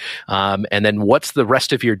morning, and then what's the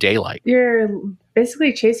rest of your day like? You're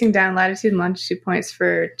basically chasing down latitude and longitude points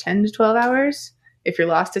for 10 to 12 hours. If you're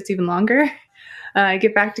lost, it's even longer.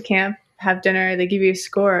 Get back to camp, have dinner. They give you a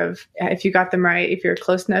score of if you got them right, if you're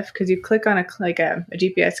close enough, because you click on a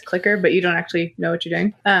GPS clicker, but you don't actually know what you're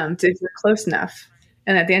doing. So if you're close enough,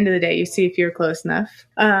 and at the end of the day, you see if you're close enough.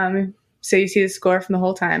 So you see the score from the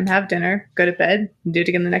whole time, have dinner, go to bed, and do it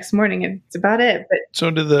again the next morning, and it's about it. But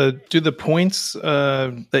So do the points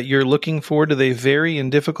that you're looking for, do they vary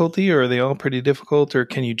in difficulty, or are they all pretty difficult, or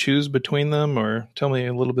can you choose between them? Or tell me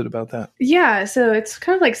a little bit about that. yeah, so it's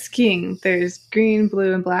kind of like skiing. There's green,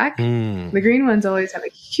 blue, and black. The green ones always have a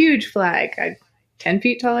huge flag, 10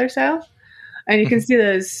 feet tall or so. And you can see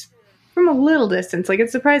those from a little distance. Like,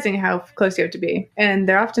 it's surprising how close you have to be. And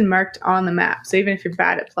they're often marked on the map. So even if you're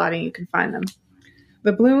bad at plotting, you can find them.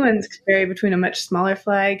 The blue ones vary between a much smaller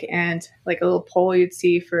flag and like a little pole you'd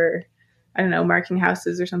see for, I don't know, marking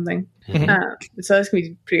houses or something. So those can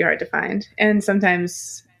be pretty hard to find. And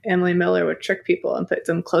sometimes Emily Miller would trick people and put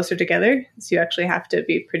them closer together. So you actually have to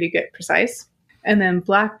be pretty good, precise. And then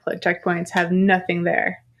black checkpoints have nothing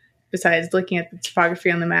there besides looking at the topography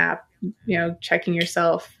on the map, checking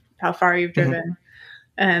yourself, how far you've driven,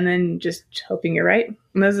 and then just hoping you're right.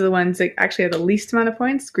 And those are the ones that actually have the least amount of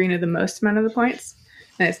points. Green are the most amount of the points.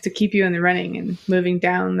 And it's to keep you in the running and moving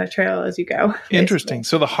down the trail as you go. Basically. Interesting.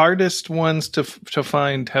 So the hardest ones to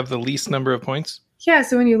find have the least number of points? Yeah,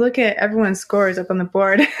 so when you look at everyone's scores up on the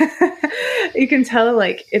board, you can tell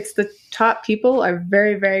like it's the top people are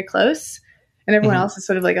very, very close. And everyone else is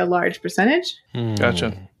sort of like a large percentage.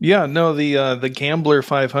 Gotcha. Yeah, no, the Gambler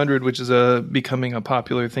 500, which is becoming a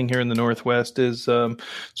popular thing here in the Northwest, is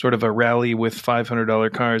sort of a rally with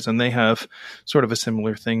 $500 cars. And they have sort of a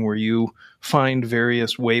similar thing where you find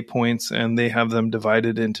various waypoints and they have them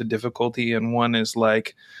divided into difficulty. And one is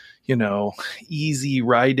like, easy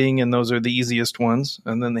riding, and those are the easiest ones.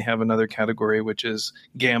 And then they have another category, which is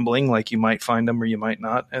gambling, like you might find them or you might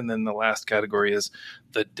not. And then the last category is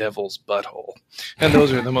the devil's butthole. And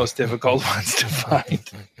those are the most difficult ones to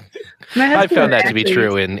find. I found that to be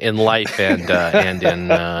true in life and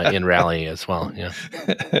in rally as well. Yeah.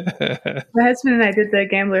 My husband and I did the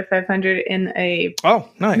Gambler 500 in a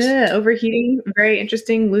overheating, very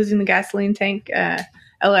interesting, losing the gasoline tank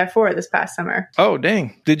LR4 this past summer. Oh,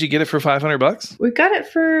 dang. Did you get it for $500? We got it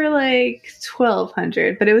for like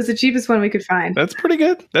 $1,200, but it was the cheapest one we could find. That's pretty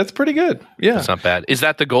good. Yeah. That's not bad. Is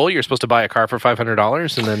that the goal? You're supposed to buy a car for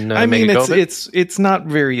 $500 and then make it go? It's not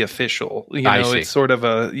very official. It's sort of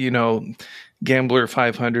a, Gambler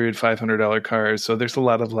 500, $500 cars. So there's a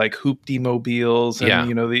lot of like hoopty mobiles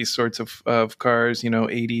and, these sorts of cars,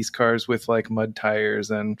 80s cars with like mud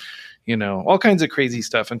tires and, all kinds of crazy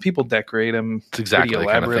stuff. And people decorate them. It's exactly the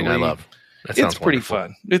kind of thing I love. It's pretty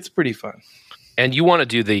fun. It's pretty fun. And you want to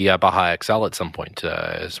do the Baja XL at some point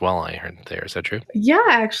as well, I heard there. Is that true? Yeah,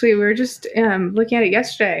 actually, we were just looking at it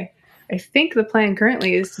yesterday. I think the plan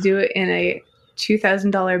currently is to do it in a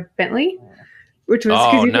 $2,000 Bentley. Which was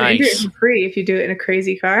because you can do it for free if you do it in a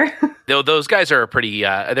crazy car. Those guys are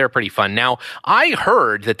they're pretty fun. Now, I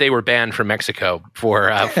heard that they were banned from Mexico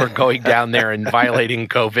for going down there and violating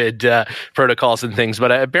COVID protocols and things.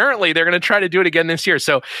 But apparently, they're going to try to do it again this year.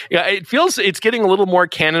 So it feels it's getting a little more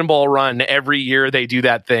cannonball run every year they do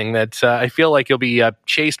that thing. That I feel like you'll be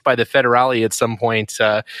chased by the Federale at some point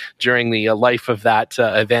during the life of that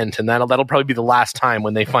event, and that'll probably be the last time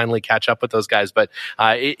when they finally catch up with those guys. But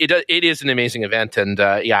it is an amazing event. And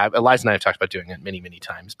Eliza and I have talked about doing it many, many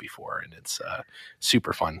times before, and it's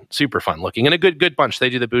super fun looking, and a good bunch. They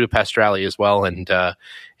do the Budapest Rally as well, and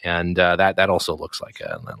that also looks like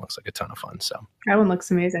a ton of fun. So that one looks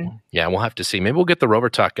amazing. Yeah, we'll have to see. Maybe we'll get the Rover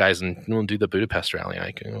Talk guys and we'll do the Budapest Rally.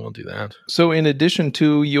 We'll do that. So, in addition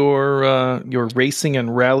to your racing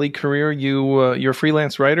and rally career, you're a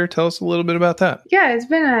freelance writer. Tell us a little bit about that. Yeah, it's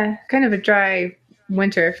been a kind of a dry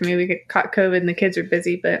winter for me. We caught COVID and the kids are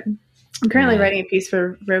busy, but I'm currently writing a piece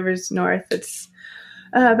for Rovers North. It's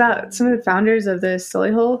about some of the founders of the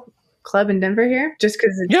Solihull Club in Denver here, just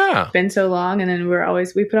because it's been so long. And then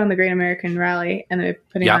we put on the Great American Rally, and then we're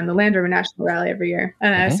putting on the Land Rover National Rally every year.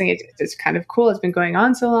 And I was thinking it's kind of cool. It's been going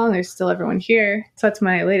on so long. There's still everyone here. So that's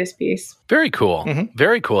my latest piece. Very cool.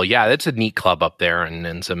 Very cool. Yeah, that's a neat club up there,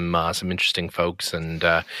 and some interesting folks. And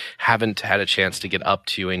haven't had a chance to get up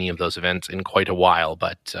to any of those events in quite a while,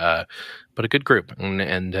 but a good group,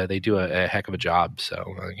 and they do a heck of a job. So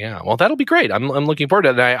well, that'll be great. I'm looking forward to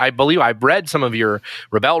it. And I believe I've read some of your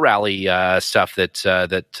Rebelle Rally stuff that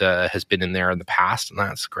has been in there in the past, and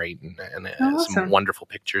that's great. And awesome. Some wonderful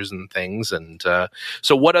pictures and things. And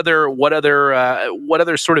so, what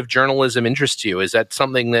other sort of journalism interests you? Is that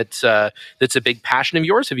something that's a big passion of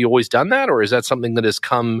yours? Have you always done that, or is that something that has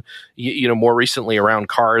come more recently around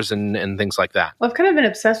cars and things like that? Well, I've kind of been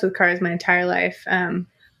obsessed with cars my entire life.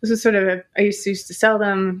 This is sort of I used to sell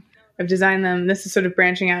them. I've designed them. This is sort of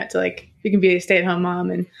branching out to like you can be a stay-at-home mom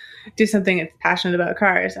and do something that's passionate about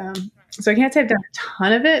cars. So I can't say I've done a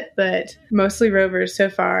ton of it, but mostly Rovers so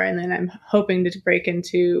far. And then I'm hoping to break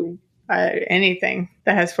into anything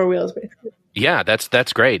that has four wheels, basically. Yeah,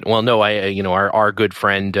 that's great. Well, no, our good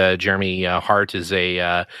friend Jeremy Hart is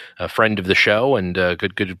a friend of the show and a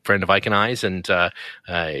good friend of Ike and I's, and a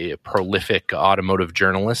prolific automotive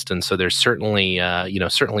journalist. And so there's certainly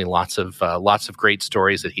certainly lots of great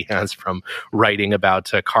stories that he has from writing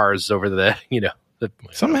about cars over the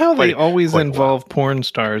Somehow they always involve porn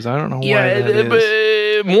stars. I don't know why that is.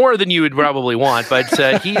 More than you would probably want, but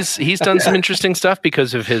he's done some interesting stuff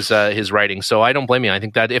because of his writing. So I don't blame you. I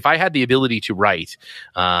think that if I had the ability to write,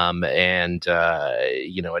 at any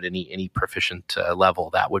proficient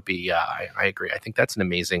level, that would be. I agree. I think that's an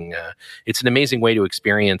amazing. It's an amazing way to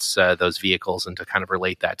experience those vehicles and to kind of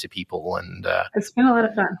relate that to people. And it's been a lot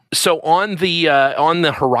of fun. So on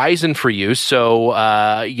the horizon for you,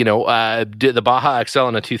 the Baja XL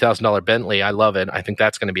and a $2,000 Bentley. I love it. I think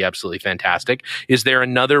that's going to be absolutely fantastic. Is there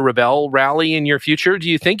another Rebelle rally in your future? Do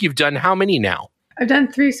you think you've done how many now? I've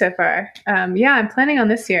done 3 so far. I'm planning on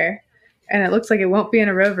this year, and it looks like it won't be in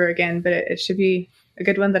a Rover again, but it should be a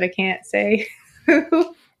good one that I can't say.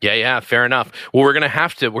 Yeah, fair enough. Well, we're gonna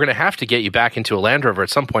have to get you back into a Land Rover at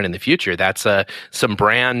some point in the future. That's some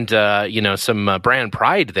brand, brand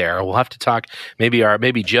pride there. We'll have to talk.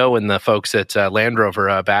 Maybe Joe and the folks at Land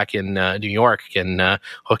Rover back in New York can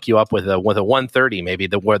hook you up with a 130, maybe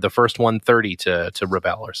the first 130 to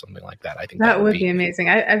Rebelle or something like that. I think that would be amazing.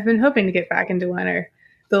 I've been hoping to get back into one, or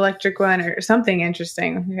the electric one, or something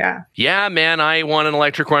interesting. Yeah, man, I want an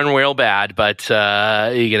electric one real bad, but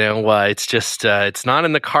it's just it's not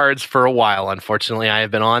in the cards for a while. Unfortunately, I have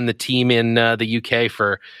been on the team in the UK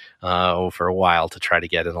for a while to try to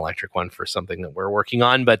get an electric one for something that we're working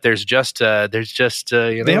on, but there's just they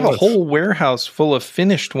have a whole warehouse full of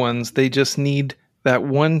finished ones. They just need that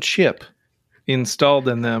one chip installed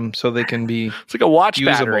in them so they can be it's like a watch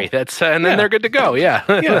usable. Battery. Then they're good to go. Yeah.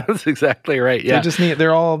 That's exactly right. Yeah.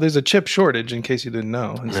 There's a chip shortage, in case you didn't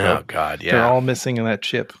know. And so oh God, yeah. They're all missing in that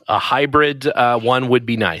chip. A hybrid one would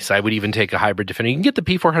be nice. I would even take a hybrid Defender. You can get the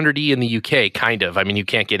P400e in the UK, kind of. I mean, you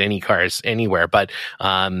can't get any cars anywhere, but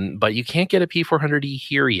you can't get a P400e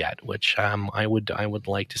here yet, which I would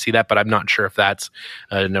like to see that, but I'm not sure if that's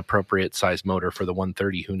an appropriate size motor for the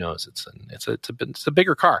 130. Who knows? It's a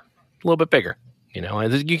bigger car. A little bit bigger,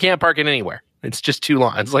 you can't park it anywhere. It's just too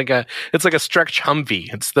long. It's like a stretch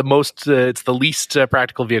Humvee. It's the least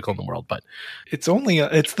practical vehicle in the world, but it's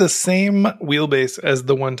the same wheelbase as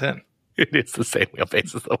the 110. It's the same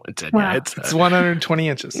wheelbase as the 110. Wow. Yeah, it's 120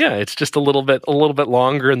 inches. Yeah, it's just a little bit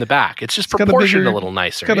longer in the back. It's just proportioned a little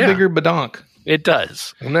nicer. It's got a bigger badonk. It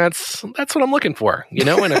does, and that's what I'm looking for. In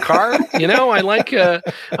a car.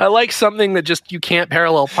 I like something that just you can't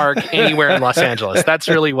parallel park anywhere in Los Angeles. That's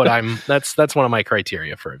really what That's one of my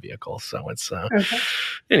criteria for a vehicle. So it's okay.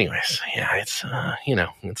 Anyways, yeah, it's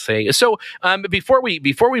let's say so. Before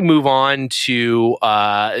we move on to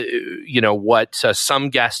what some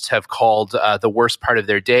guests have called the worst part of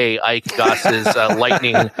their day, Ike Goss's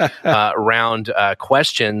lightning round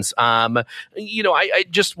questions. I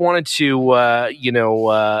just wanted to.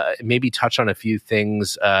 Maybe touch on a few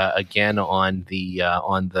things again on the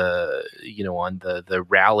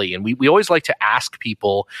rally, and we always like to ask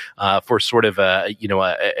people for sort of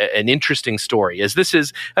an interesting story. As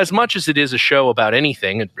much as it is a show about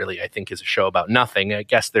anything, it really I think is a show about nothing. I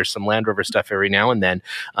guess there's some Land Rover stuff every now and then.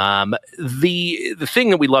 The thing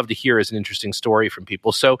that we love to hear is an interesting story from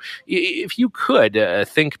people. So if you could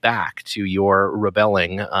think back to your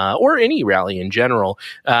rebelling or any rally in general.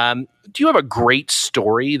 Do you have a great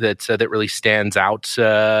story that really stands out,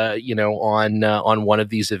 on one of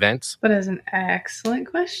these events? That is an excellent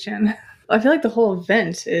question. I feel like the whole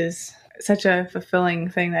event is such a fulfilling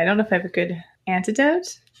thing that I don't know if I have a good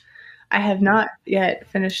antidote. I have not yet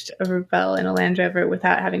finished a Rebelle in a Land Rover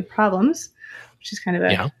without having problems, which is kind of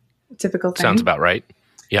a typical thing. Sounds about right.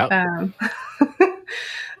 Yeah.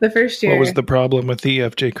 The first year. What was the problem with the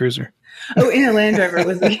FJ Cruiser? Oh, in a Land Rover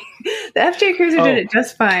was the FJ Cruiser did it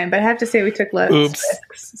just fine, but I have to say we took less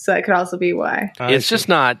risks, so that could also be why. It's just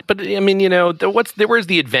not. But I mean, where's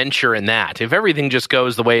the adventure in that? If everything just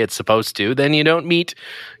goes the way it's supposed to, then you don't meet,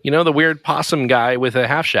 the weird possum guy with a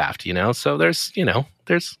half shaft. So there's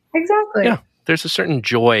exactly. Yeah. There's a certain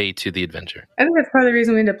joy to the adventure. I think that's part of the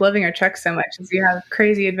reason we end up loving our trucks so much, is you have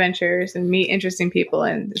crazy adventures and meet interesting people,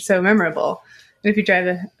 and it's so memorable. And if you drive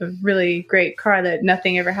a really great car that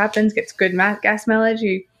nothing ever happens, gets good gas mileage,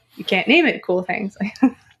 you can't name it cool things.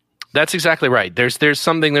 That's exactly right. There's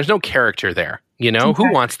no character there. Exactly.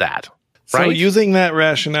 Who wants that? Right? So using that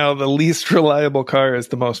rationale, the least reliable car is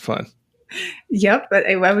the most fun. Yep, but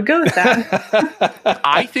I would go with that.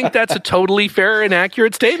 I think that's a totally fair and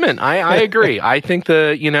accurate statement. I agree. I think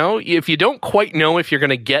if you don't quite know if you're going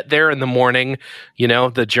to get there in the morning,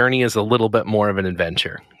 the journey is a little bit more of an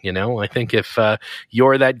adventure. I think if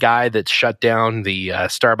you're that guy that shut down the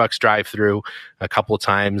Starbucks drive-through a couple of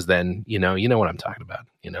times, then you know what I'm talking about.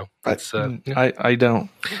 I don't.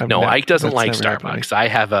 Ike doesn't like Starbucks. I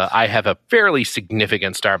have a fairly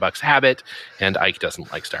significant Starbucks habit, and Ike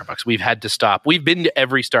doesn't like Starbucks. We've had to stop. We've been to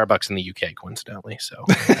every Starbucks in the UK, coincidentally. So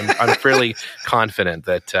I'm fairly confident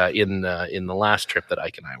that in the last trip that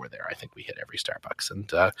Ike and I were there, I think we hit every Starbucks,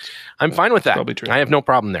 and I'm fine with that. Probably true. I have no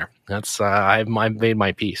problem there. That's I've made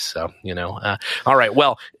my peace. So all right.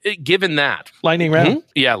 Well, given that lightning round,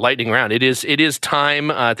 lightning round. It is time.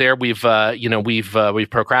 There we've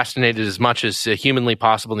procrastinated as much as humanly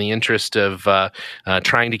possible in the interest of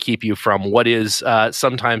trying to keep you from what is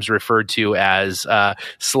sometimes referred to as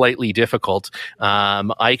slightly difficult.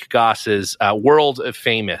 Ike Goss's world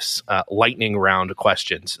famous lightning round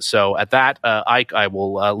questions. So at that, Ike, I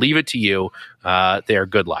will leave it to you. Thayer,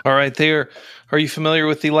 good luck. All right, Thayer, are you familiar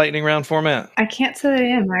with the lightning round format? I can't say that I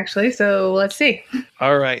am, actually, so let's see.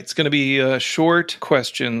 All right, it's going to be short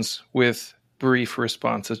questions with brief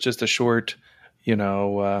responses, just a short,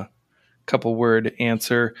 couple word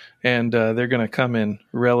answer, and they're going to come in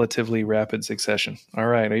relatively rapid succession. All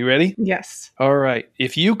right, are you ready? Yes. All right,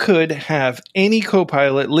 if you could have any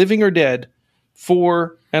co-pilot, living or dead,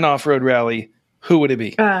 for an off-road rally, who would it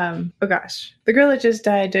be? Oh gosh, the girl that just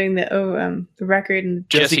died doing the record. And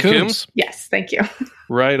Jesse Coombs. Yes, thank you.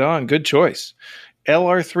 Right on, good choice.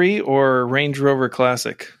 LR3 or Range Rover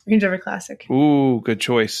Classic? Range Rover Classic. Ooh, good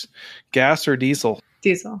choice. Gas or diesel?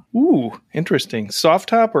 Diesel. Ooh, interesting. Soft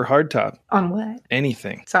top or hard top? On what?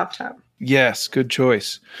 Anything. Soft top. Yes, good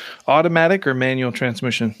choice. Automatic or manual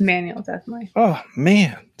transmission? Manual, definitely. Oh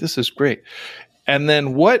man, this is great. And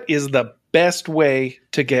then, what is the best way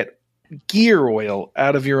to get gear oil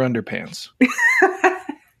out of your underpants?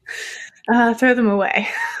 Throw them away.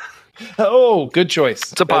 Oh, good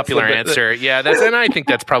choice. It's a popular answer. Yeah, and I think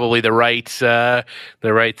that's probably the right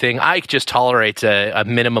thing. Ike just tolerates a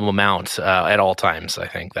minimum amount at all times. I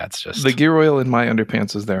think that's just the gear oil in my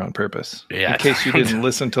underpants is there on purpose. Yeah, in case you didn't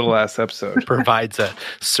listen to the last episode, provides a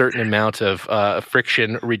certain amount of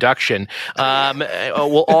friction reduction.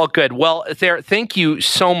 Well, all good. Well, Thayer, thank you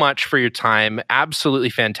so much for your time. Absolutely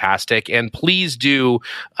fantastic. And please do,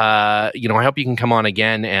 I hope you can come on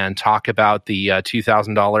again and talk about the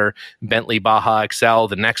 $2,000 Bentley Baja XL,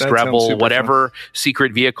 the next Rebel, whatever fun.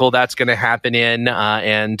 Secret vehicle that's going to happen in,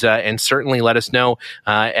 and certainly let us know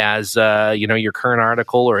as your current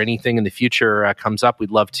article or anything in the future comes up. We'd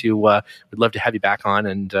love to have you back on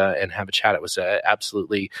and have a chat. It was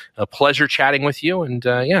absolutely a pleasure chatting with you, and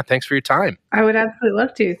thanks for your time. I would absolutely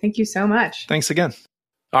love to. Thank you so much. Thanks again.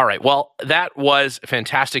 All right. Well, that was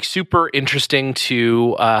fantastic. Super interesting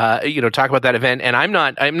to talk about that event. And I'm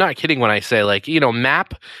not kidding when I say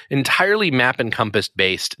entirely map and compass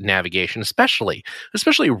based navigation, especially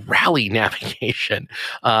rally navigation.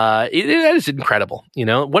 That is incredible.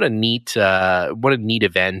 What a neat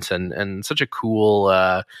event and such a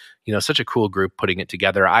cool such a cool group putting it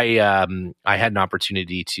together. I had an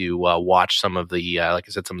opportunity to watch some of the like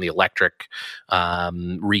I said, some of the electric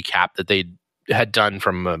recap that they had done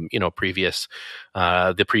from the previous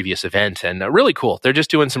event, and really cool. They're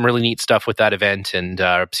just doing some really neat stuff with that event, and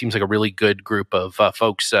seems like a really good group of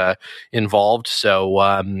folks involved. So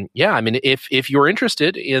if you're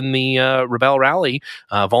interested in the Rebelle Rally,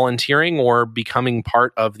 volunteering or becoming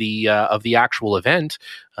part of the actual event,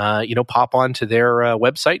 pop onto their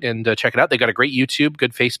website and check it out. They got a great YouTube,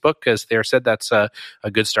 good Facebook. As Thayer said, that's a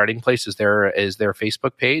good starting place. Is their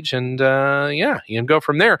Facebook page, and you can go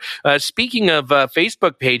from there. Speaking of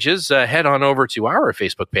Facebook pages, head on over to our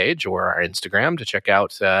Facebook page or our Instagram to check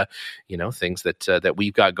out things that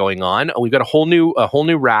we've got going on. We've got a whole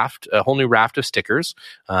new raft of stickers.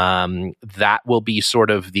 That will be sort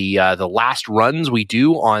of the last runs we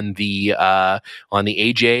do on the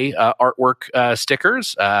AJ artwork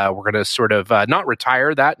stickers. We're going to sort of not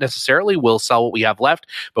retire that necessarily. We'll sell what we have left,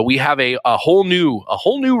 but we have a whole new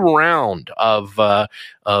round of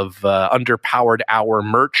underpowered hour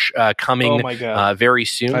merch coming. Oh my God. Very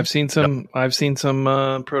soon. I've seen some. Yep. I've seen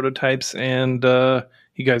some prototypes, and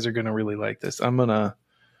you guys are going to really like this. I'm gonna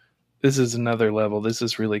This is another level. This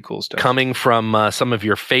is really cool stuff. Coming from some of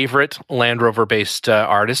your favorite Land Rover-based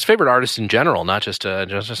artists, favorite artists in general, not just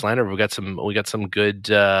Land Rover. We got some good,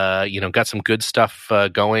 got some good stuff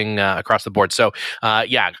going across the board. So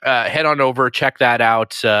head on over, check that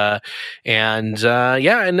out, and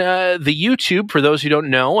the YouTube, for those who don't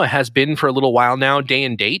know, has been for a little while now, day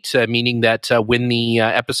and date, meaning that when the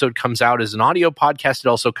episode comes out as an audio podcast, it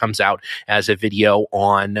also comes out as a video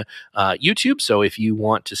on YouTube. So if you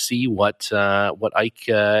want to see what Ike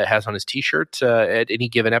has on his t-shirt at any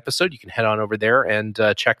given episode, you can head on over there and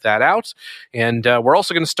check that out. And we're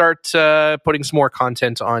also going to start putting some more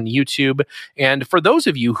content on YouTube. And for those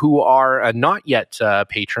of you who are not yet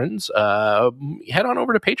patrons, head on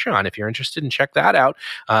over to Patreon if you're interested, and check that out.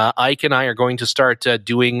 Ike and I are going to start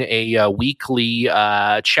doing a weekly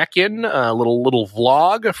check-in, a little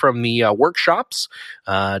vlog from the workshops,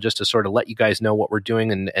 just to sort of let you guys know what we're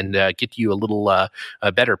doing and get you a little a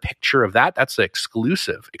better picture of that. That's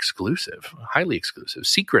exclusive, highly exclusive,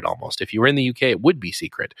 secret almost. If you were in the UK, it would be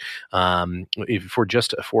secret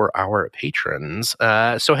for our patrons.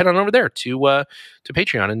 So head on over there to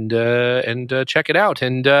Patreon and check it out.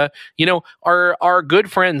 And our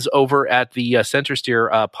good friends over at the Center Steer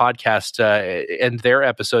podcast end their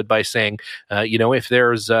episode by saying,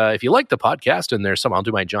 if you like the podcast and there's some, I'll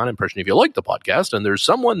do my John impression. If you like the podcast and there's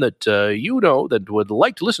someone that that would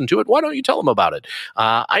like to listen to it, why don't you tell them about it?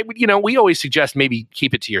 We always suggest maybe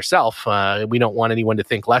keep it to yourself. We don't want anyone to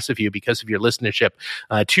think less of you because of your listenership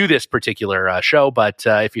to this particular show. But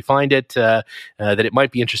if you find it that it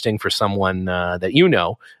might be interesting for someone that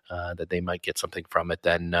that they might get something from it,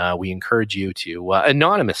 then we encourage you to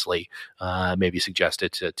anonymously maybe suggest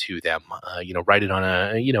it to them. Write it on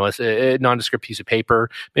a nondescript piece of paper,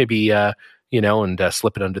 maybe and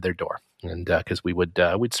slip it under their door. And because we'd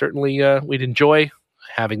certainly we'd enjoy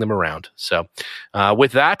having them around. So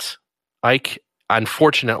with that, Ike,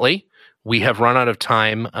 unfortunately, we have run out of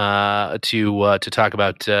time to talk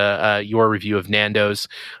about your review of Nando's.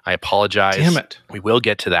 I apologize. Damn it. We will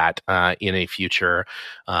get to that in a future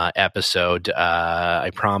episode,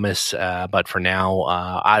 I promise. But for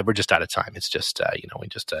now, we're just out of time. It's just, we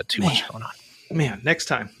just too much going on. Man, next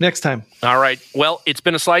time. All right. Well, it's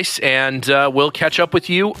been a slice, and we'll catch up with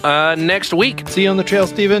you next week. See you on the trail,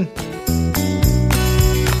 Steven.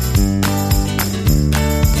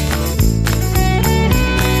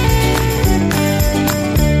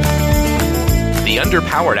 The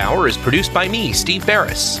Underpowered Hour is produced by me, Steve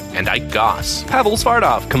Barris, and Ike Goss. Pavel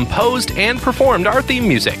Svardov composed and performed our theme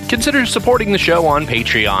music. Consider supporting the show on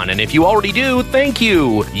Patreon, and if you already do, thank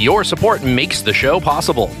you. Your support makes the show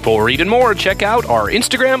possible. For even more, check out our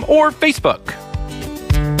Instagram or Facebook.